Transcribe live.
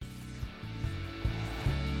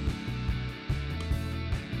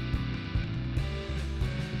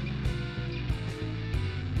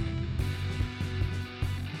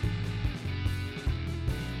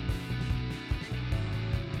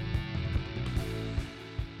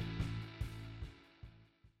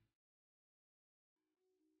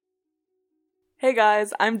Hey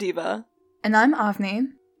guys, I'm Diva. And I'm Avni.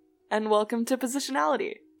 And welcome to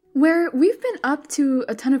Positionality, where we've been up to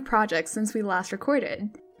a ton of projects since we last recorded.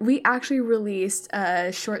 We actually released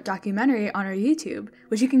a short documentary on our YouTube,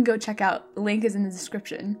 which you can go check out. The link is in the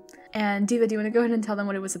description. And Diva, do you want to go ahead and tell them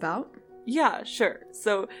what it was about? Yeah, sure.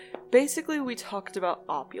 So basically we talked about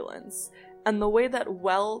opulence and the way that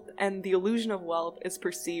wealth and the illusion of wealth is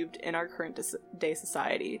perceived in our current day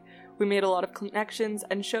society. We made a lot of connections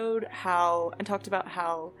and talked about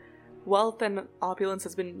how wealth and opulence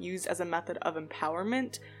has been used as a method of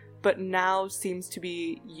empowerment, but now seems to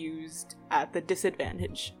be used at the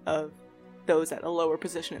disadvantage of those at a lower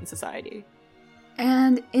position in society.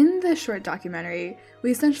 And in the short documentary, we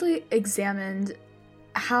essentially examined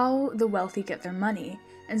how the wealthy get their money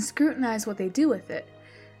and scrutinize what they do with it.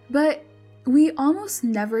 But we almost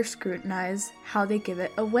never scrutinize how they give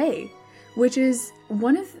it away, which is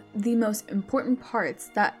one of the most important parts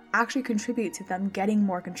that actually contribute to them getting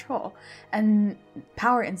more control and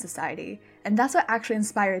power in society. And that's what actually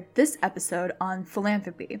inspired this episode on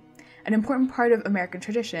philanthropy, an important part of American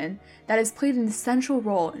tradition that has played an essential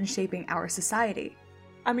role in shaping our society.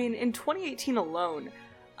 I mean, in 2018 alone,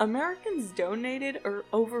 Americans donated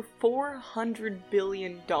over $400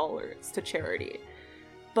 billion to charity.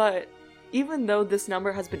 But even though this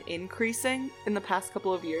number has been increasing in the past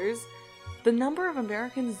couple of years, the number of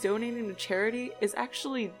Americans donating to charity is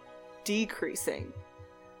actually decreasing.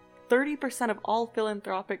 30% of all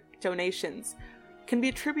philanthropic donations can be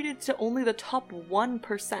attributed to only the top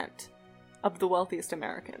 1% of the wealthiest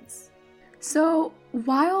Americans. So,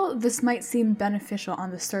 while this might seem beneficial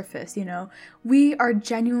on the surface, we are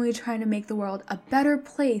genuinely trying to make the world a better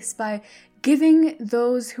place by giving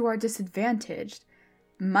those who are disadvantaged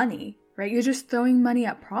money, right? You're just throwing money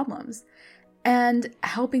at problems and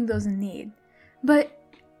helping those in need. But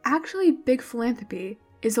actually, big philanthropy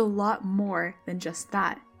is a lot more than just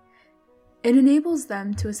that. It enables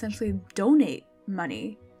them to essentially donate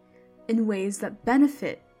money in ways that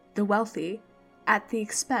benefit the wealthy at the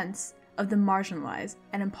expense of the marginalized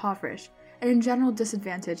and impoverished and in general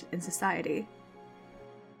disadvantaged in society.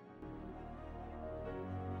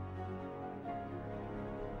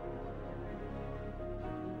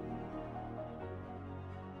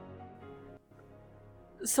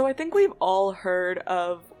 So I think we've all heard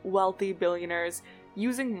of wealthy billionaires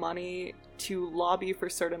using money to lobby for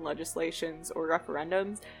certain legislations or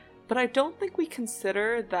referendums, but I don't think we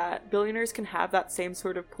consider that billionaires can have that same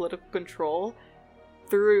sort of political control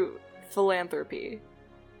through philanthropy.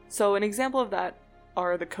 So an example of that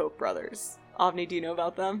are the Koch brothers. Avni, do you know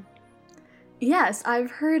about them? Yes,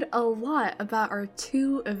 I've heard a lot about our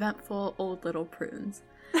two eventful old little prunes.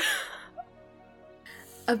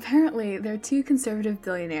 Apparently, they're two conservative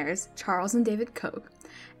billionaires, Charles and David Koch,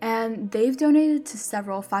 and they've donated to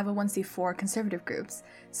several 501c4 conservative groups.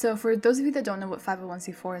 So for those of you that don't know what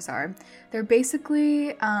 501c4s are, they're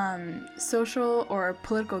basically social or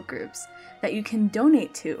political groups that you can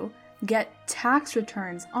donate to, get tax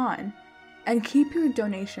returns on, and keep your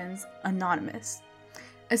donations anonymous.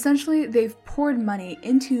 Essentially, they've poured money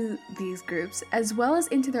into these groups as well as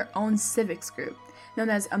into their own civics group, known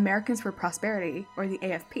as Americans for Prosperity, or the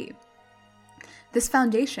AFP. This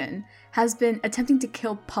foundation has been attempting to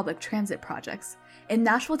kill public transit projects. In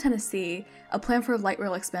Nashville, Tennessee, a plan for light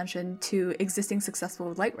rail expansion to existing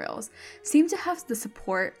successful light rails seemed to have the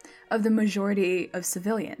support of the majority of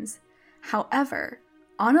civilians. However,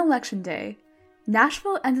 on election day,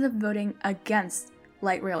 Nashville ended up voting against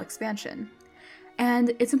light rail expansion.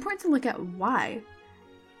 And it's important to look at why.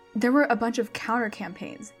 There were a bunch of counter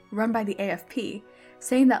campaigns run by the AFP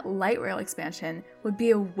saying that light rail expansion would be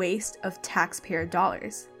a waste of taxpayer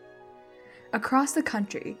dollars. Across the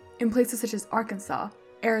country, in places such as Arkansas,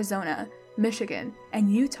 Arizona, Michigan,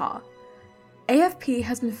 and Utah, AFP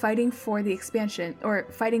has been fighting the expansion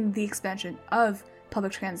of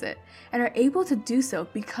public transit and are able to do so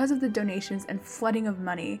because of the donations and flooding of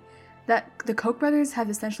money that the Koch brothers have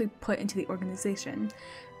essentially put into the organization.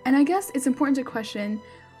 And I guess it's important to question,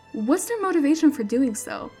 what's their motivation for doing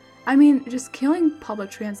so? I mean, just killing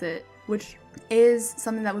public transit, which is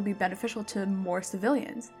something that would be beneficial to more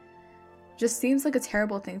civilians, just seems like a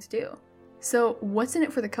terrible thing to do. So what's in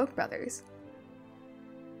it for the Koch brothers?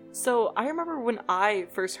 So I remember when I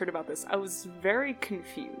first heard about this, I was very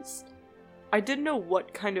confused. I didn't know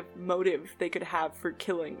what kind of motive they could have for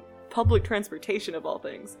killing public transportation of all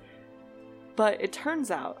things. But it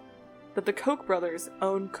turns out that the Koch brothers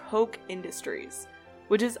own Koch Industries,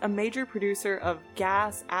 which is a major producer of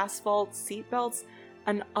gas, asphalt, seatbelts,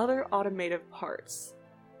 and other automotive parts.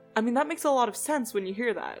 I mean, that makes a lot of sense when you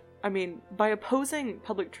hear that. I mean, by opposing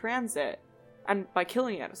public transit, and by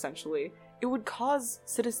killing it essentially, it would cause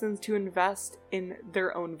citizens to invest in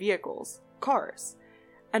their own vehicles, cars,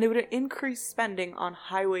 and it would increase spending on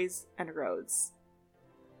highways and roads.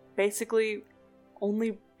 Basically,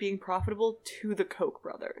 only being profitable to the Koch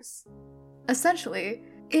brothers. Essentially,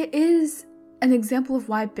 it is an example of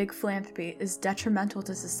why big philanthropy is detrimental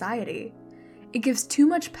to society. It gives too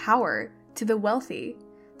much power to the wealthy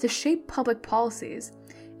to shape public policies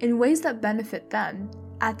in ways that benefit them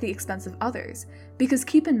at the expense of others. Because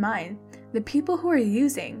keep in mind, the people who are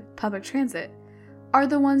using public transit are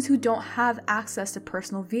the ones who don't have access to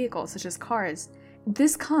personal vehicles such as cars.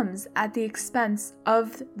 This comes at the expense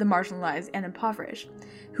of the marginalized and impoverished,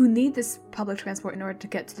 who need this public transport in order to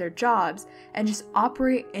get to their jobs and just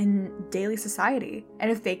operate in daily society. And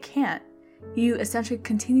if they can't, you essentially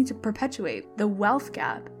continue to perpetuate the wealth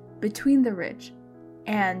gap between the rich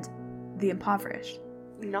and the impoverished.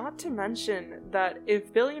 Not to mention that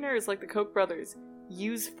if billionaires like the Koch brothers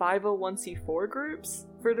use 501c4 groups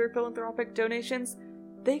for their philanthropic donations,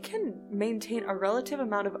 they can maintain a relative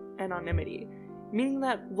amount of anonymity, meaning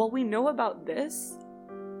that while we know about this,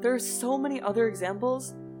 there are so many other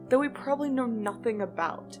examples that we probably know nothing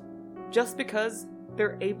about, just because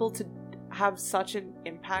they're able to have such an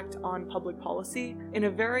impact on public policy in a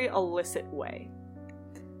very illicit way.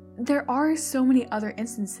 There are so many other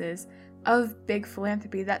instances of big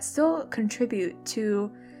philanthropy that still contribute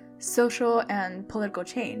to social and political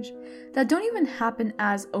change that don't even happen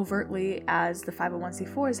as overtly as the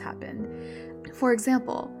 501c4s happened. For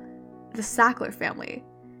example, the Sackler family.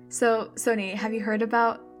 So, Sony, have you heard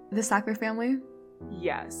about the Sackler family?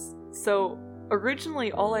 Yes. So,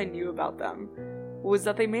 originally all I knew about them was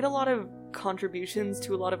that they made a lot of contributions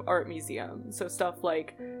to a lot of art museums. So stuff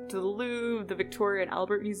like to the Louvre, the Victoria and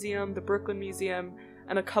Albert Museum, the Brooklyn Museum,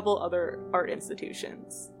 and a couple other art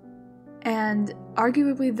institutions. And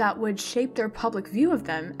arguably that would shape their public view of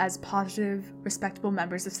them as positive, respectable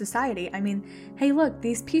members of society. I mean, hey look,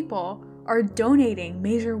 these people are donating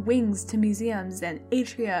major wings to museums and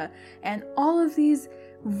atria and all of these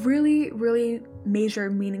really, really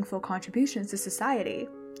major, meaningful contributions to society.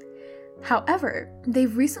 However,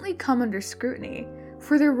 they've recently come under scrutiny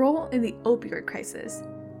for their role in the opioid crisis.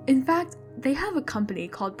 In fact, they have a company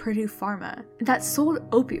called Purdue Pharma that sold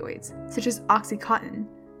opioids such as Oxycontin,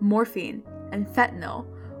 morphine, and fentanyl,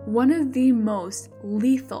 one of the most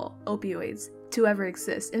lethal opioids to ever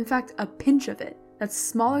exist. In fact, a pinch of it that's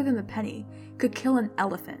smaller than a penny could kill an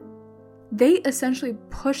elephant. They essentially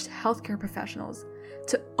pushed healthcare professionals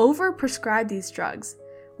to overprescribe these drugs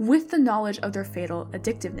with the knowledge of their fatal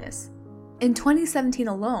addictiveness. In 2017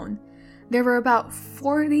 alone, there were about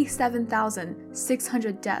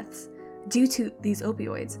 47,600 deaths due to these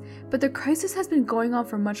opioids, but the crisis has been going on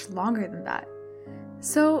for much longer than that.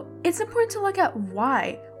 So it's important to look at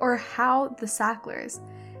why or how the Sacklers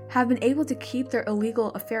have been able to keep their illegal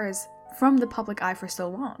affairs from the public eye for so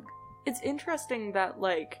long. It's interesting that,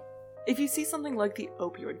 if you see something like the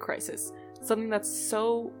opioid crisis, something that's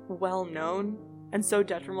so well known and so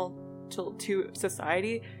detrimental to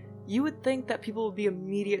society, you would think that people would be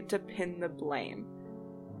immediate to pin the blame.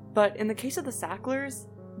 But in the case of the Sacklers,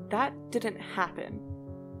 that didn't happen.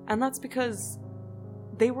 And that's because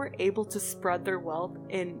they were able to spread their wealth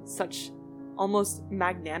in such almost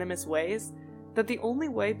magnanimous ways that the only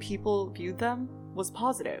way people viewed them was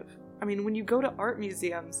positive. I mean, when you go to art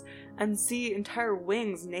museums and see entire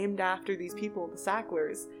wings named after these people, the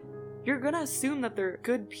Sacklers, you're gonna assume that they're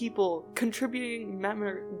good people contributing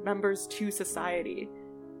members to society.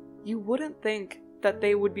 You wouldn't think that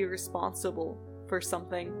they would be responsible for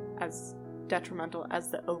something as detrimental as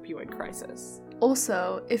the opioid crisis.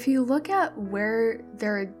 Also, if you look at where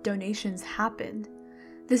their donations happened,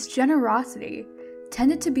 this generosity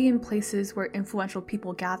tended to be in places where influential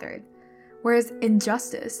people gathered, whereas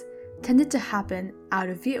injustice tended to happen out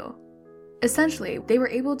of view. Essentially, they were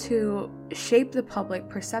able to shape the public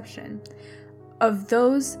perception of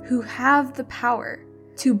those who have the power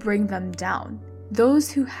to bring them down.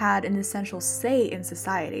 Those who had an essential say in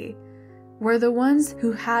society were the ones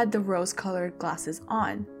who had the rose-colored glasses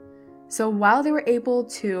on. So while they were able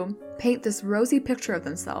to paint this rosy picture of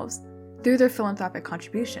themselves through their philanthropic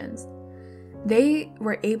contributions, they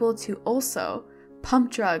were able to also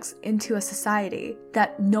pump drugs into a society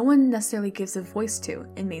that no one necessarily gives a voice to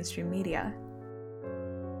in mainstream media.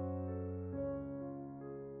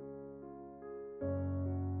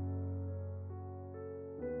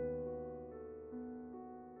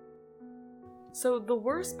 So the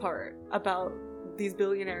worst part about these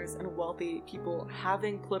billionaires and wealthy people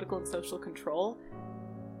having political and social control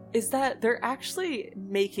is that they're actually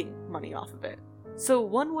making money off of it. So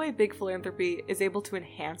one way big philanthropy is able to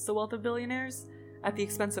enhance the wealth of billionaires at the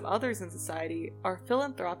expense of others in society are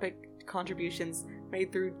philanthropic contributions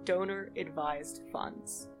made through donor-advised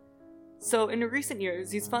funds. So in recent years,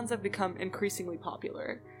 these funds have become increasingly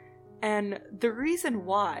popular. And the reason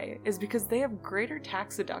why is because they have greater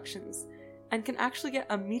tax deductions and can actually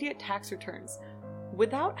get immediate tax returns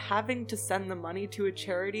without having to send the money to a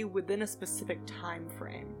charity within a specific time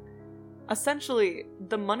frame. Essentially,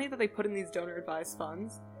 the money that they put in these donor-advised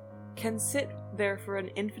funds can sit there for an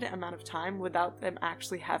infinite amount of time without them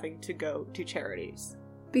actually having to go to charities.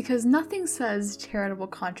 Because nothing says charitable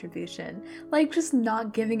contribution like just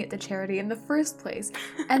not giving it to charity in the first place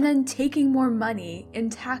and then taking more money in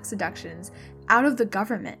tax deductions out of the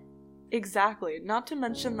government. Exactly. Not to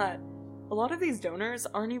mention that a lot of these donors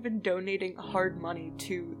aren't even donating hard money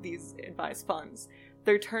to these advised funds.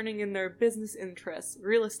 They're turning in their business interests,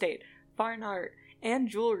 real estate, fine art, and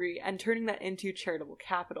jewelry and turning that into charitable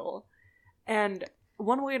capital. And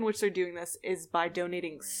one way in which they're doing this is by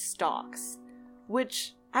donating stocks,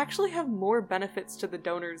 which actually have more benefits to the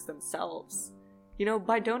donors themselves. You know,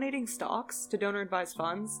 by donating stocks to donor-advised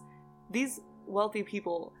funds, these wealthy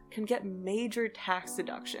people can get major tax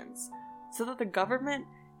deductions, so that the government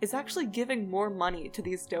is actually giving more money to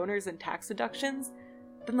these donors and tax deductions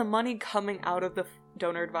than the money coming out of the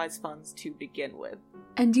donor-advised funds to begin with.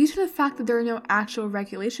 And due to the fact that there are no actual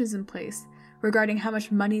regulations in place regarding how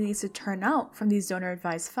much money needs to turn out from these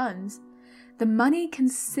donor-advised funds, the money can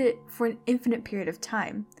sit for an infinite period of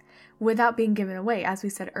time without being given away, as we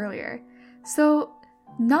said earlier. So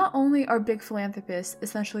not only are big philanthropists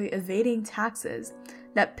essentially evading taxes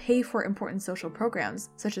that pay for important social programs,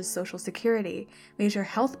 such as Social Security, major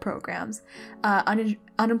health programs,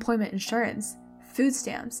 unemployment insurance, food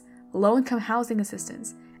stamps, low-income housing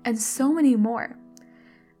assistance, and so many more,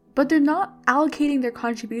 but they're not allocating their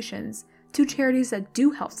contributions to charities that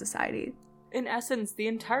do help society. In essence, the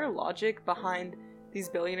entire logic behind these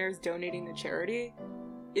billionaires donating to charity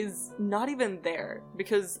is not even there,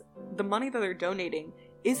 because the money that they're donating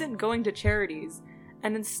isn't going to charities,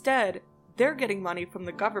 and instead, they're getting money from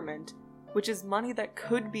the government, which is money that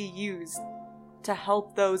could be used to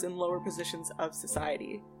help those in lower positions of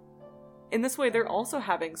society. In this way, they're also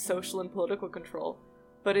having social and political control,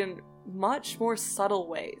 but in much more subtle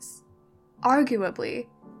ways. Arguably,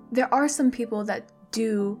 there are some people that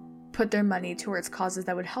do put their money towards causes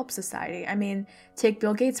that would help society. I mean, take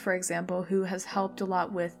Bill Gates, for example, who has helped a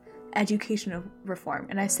lot with educational reform.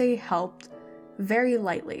 And I say helped very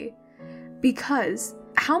lightly, because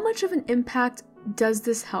how much of an impact does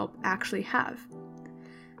this help actually have?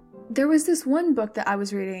 There was this one book that I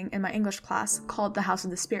was reading in my English class called The House of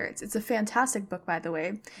the Spirits. It's a fantastic book, by the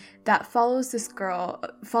way, that follows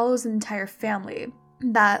an entire family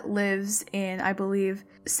that lives in, I believe,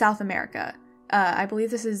 South America. I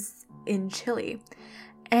believe this is in Chile.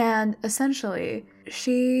 And essentially,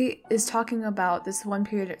 she is talking about this one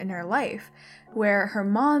period in her life where her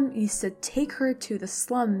mom used to take her to the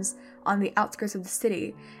slums on the outskirts of the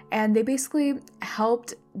city, and they basically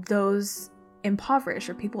helped those impoverished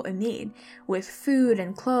or people in need with food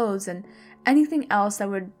and clothes and anything else that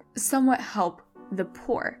would somewhat help the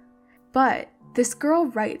poor. But this girl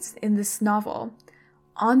writes in this novel,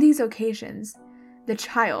 on these occasions, the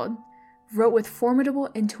child wrote with formidable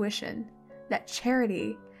intuition that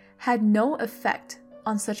charity had no effect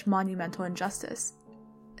on such monumental injustice.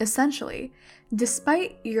 Essentially,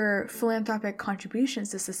 despite your philanthropic contributions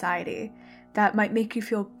to society that might make you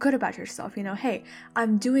feel good about yourself, hey,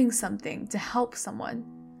 I'm doing something to help someone,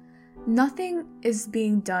 nothing is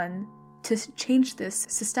being done to change this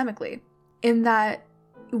systemically, in that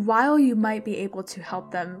while you might be able to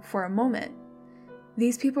help them for a moment,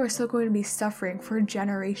 these people are still going to be suffering for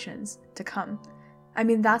generations to come. I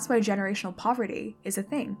mean, that's why generational poverty is a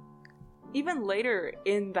thing. Even later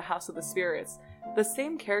in The House of the Spirits, the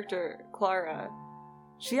same character, Clara,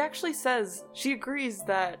 she actually says she agrees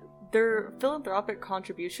that their philanthropic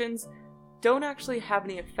contributions don't actually have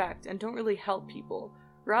any effect and don't really help people.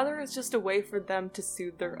 Rather, it's just a way for them to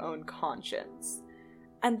soothe their own conscience.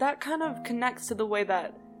 And that kind of connects to the way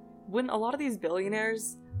that when a lot of these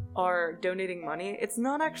billionaires are donating money, it's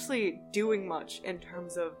not actually doing much in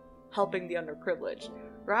terms of helping the underprivileged.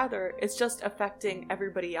 Rather, it's just affecting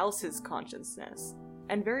everybody else's consciousness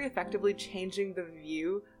and very effectively changing the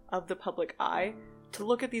view of the public eye to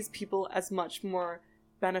look at these people as much more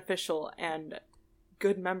beneficial and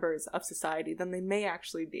good members of society than they may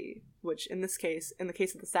actually be, which in this case, in the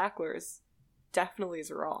case of the Sacklers, definitely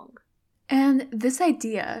is wrong. And this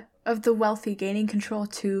idea of the wealthy gaining control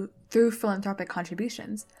through philanthropic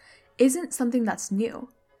contributions isn't something that's new.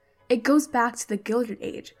 It goes back to the Gilded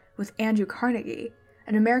Age with Andrew Carnegie,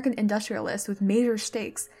 an American industrialist with major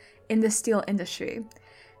stakes in the steel industry.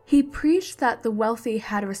 He preached that the wealthy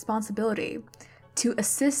had a responsibility to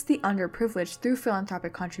assist the underprivileged through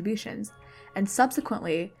philanthropic contributions, and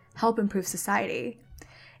subsequently help improve society.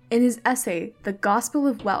 In his essay, The Gospel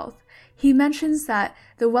of Wealth, he mentions that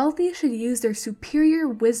the wealthy should use their superior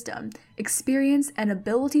wisdom, experience, and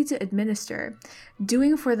ability to administer,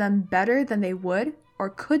 doing for them better than they would or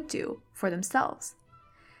could do for themselves.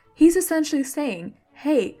 He's essentially saying,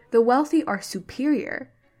 hey, the wealthy are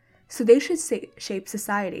superior, so they should shape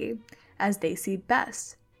society as they see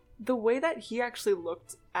best. The way that he actually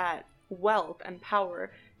looked at wealth and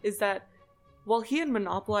power is that while he had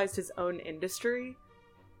monopolized his own industry,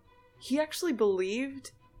 he actually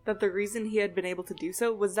believed that the reason he had been able to do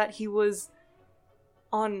so was that he was,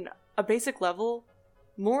 on a basic level,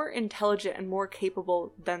 more intelligent and more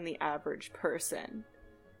capable than the average person.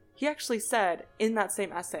 He actually said, in that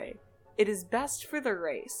same essay, "It is best for the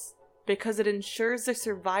race because it ensures the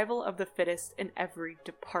survival of the fittest in every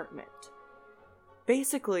department."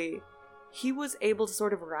 Basically, he was able to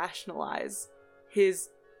sort of rationalize his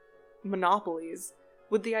monopolies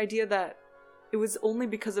with the idea that it was only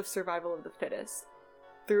because of survival of the fittest,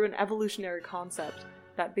 through an evolutionary concept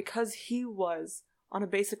that because he was, on a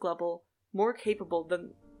basic level, more capable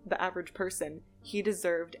than the average person, he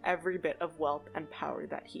deserved every bit of wealth and power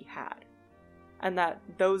that he had. And that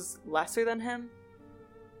those lesser than him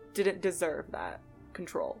didn't deserve that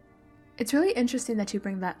control. It's really interesting that you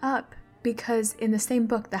bring that up, because in the same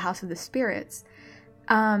book, The House of the Spirits,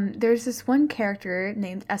 there's this one character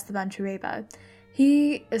named Esteban Trueba.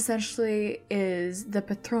 He essentially is the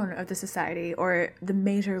patron of the society, or the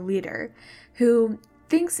major leader, who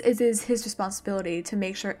thinks it is his responsibility to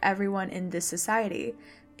make sure everyone in this society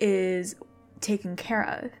is taken care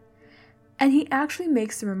of. And he actually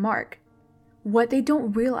makes the remark, what they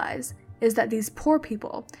don't realize is that these poor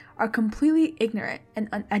people are completely ignorant and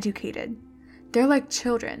uneducated. They're like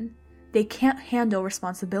children. They can't handle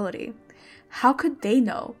responsibility. How could they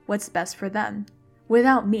know what's best for them?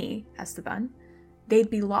 Without me, Esteban, they'd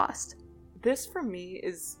be lost. This, for me,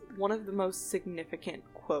 is one of the most significant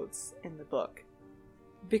quotes in the book,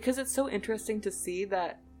 because it's so interesting to see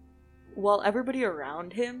that while everybody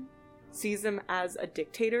around him sees him as a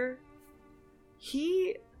dictator,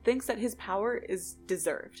 he thinks that his power is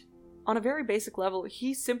deserved. On a very basic level,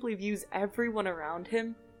 he simply views everyone around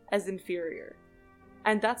him as inferior.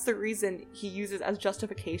 And that's the reason he uses as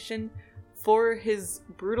justification for his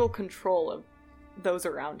brutal control of those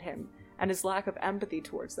around him and his lack of empathy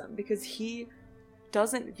towards them, because he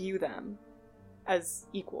doesn't view them as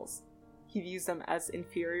equals. He views them as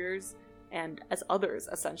inferiors and as others,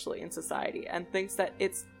 essentially, in society, and thinks that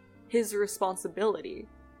it's his responsibility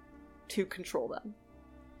to control them.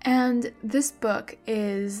 And this book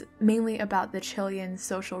is mainly about the Chilean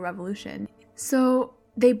social revolution. So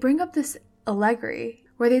they bring up this allegory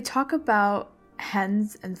where they talk about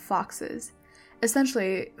hens and foxes.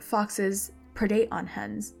 Essentially, foxes predate on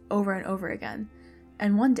hens over and over again.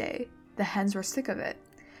 And one day, the hens were sick of it.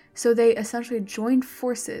 So they essentially joined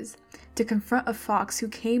forces to confront a fox who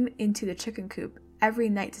came into the chicken coop every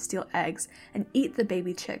night to steal eggs and eat the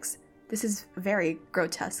baby chicks. This is very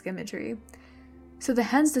grotesque imagery. So the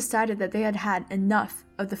hens decided that they had had enough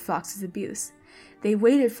of the fox's abuse. They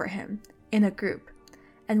waited for him in a group,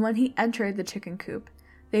 and when he entered the chicken coop,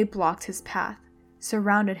 they blocked his path,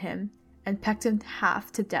 surrounded him, and pecked him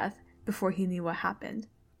half to death before he knew what happened.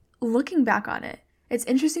 Looking back on it, it's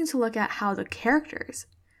interesting to look at how the characters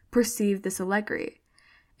perceived this allegory.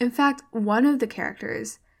 In fact, one of the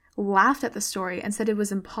characters laughed at the story and said it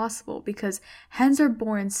was impossible because hens are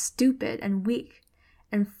born stupid and weak,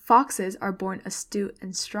 and foxes are born astute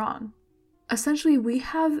and strong. Essentially, we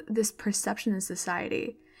have this perception in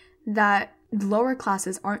society that lower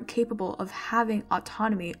classes aren't capable of having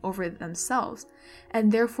autonomy over themselves,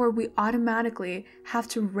 and therefore we automatically have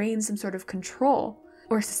to reign some sort of control,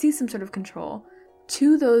 or see some sort of control,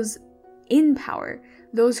 to those in power,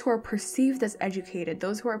 those who are perceived as educated,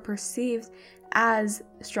 those who are perceived as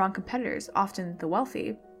strong competitors, often the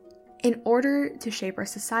wealthy, in order to shape our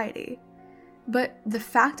society. But the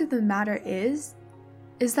fact of the matter is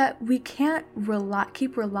that we can't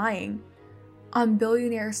keep relying on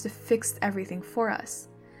billionaires to fix everything for us,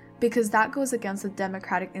 because that goes against the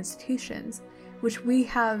democratic institutions which we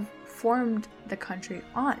have formed the country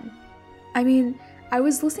on. I mean, I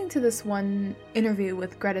was listening to this one interview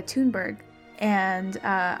with Greta Thunberg, and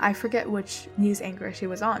I forget which news anchor she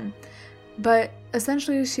was on, but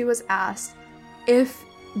essentially she was asked, if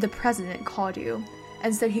the president called you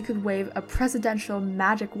and said he could wave a presidential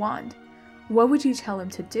magic wand, what would you tell him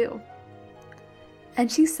to do?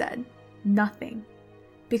 And she said, nothing,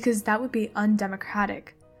 because that would be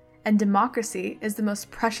undemocratic, and democracy is the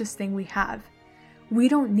most precious thing we have. We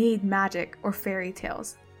don't need magic or fairy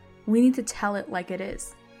tales. We need to tell it like it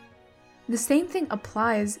is. The same thing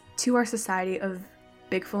applies to our society of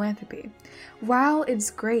big philanthropy. While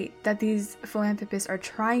it's great that these philanthropists are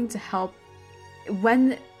trying to help,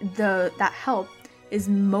 when that help is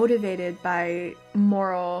motivated by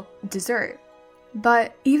moral desert,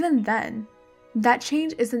 but even then, that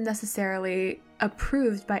change isn't necessarily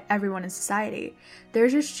approved by everyone in society. They're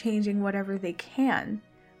just changing whatever they can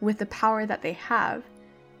with the power that they have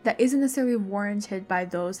that isn't necessarily warranted by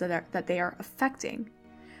those that they are affecting.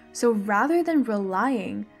 So rather than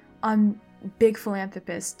relying on big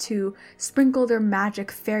philanthropists to sprinkle their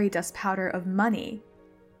magic fairy dust powder of money,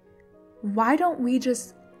 why don't we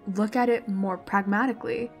just look at it more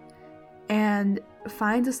pragmatically and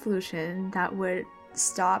find a solution that would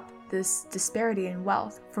stop this disparity in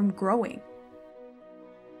wealth from growing?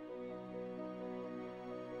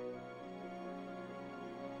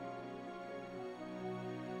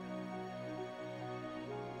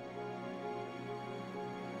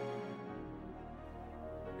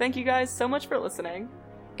 Thank you guys so much for listening.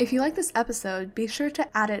 If you like this episode, be sure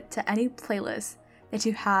to add it to any playlist that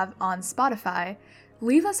you have on Spotify.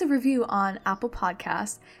 Leave us a review on Apple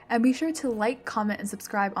Podcasts, and be sure to like, comment, and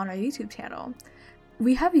subscribe on our YouTube channel.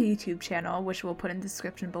 We have a YouTube channel, which we'll put in the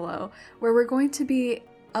description below, where we're going to be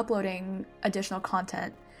uploading additional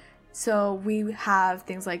content. So we have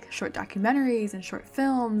things like short documentaries and short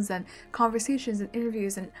films and conversations and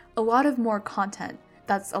interviews and a lot of more content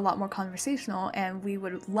that's a lot more conversational, and we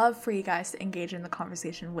would love for you guys to engage in the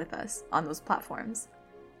conversation with us on those platforms.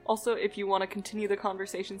 Also, if you want to continue the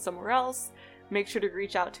conversation somewhere else, make sure to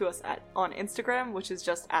reach out to us on Instagram, which is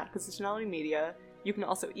just @positionalitymedia. You can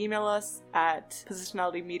also email us at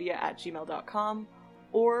positionalitymedia@gmail.com,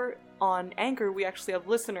 or on Anchor, we actually have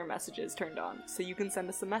listener messages turned on, so you can send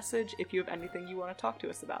us a message if you have anything you want to talk to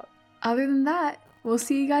us about. Other than that, we'll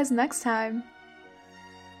see you guys next time.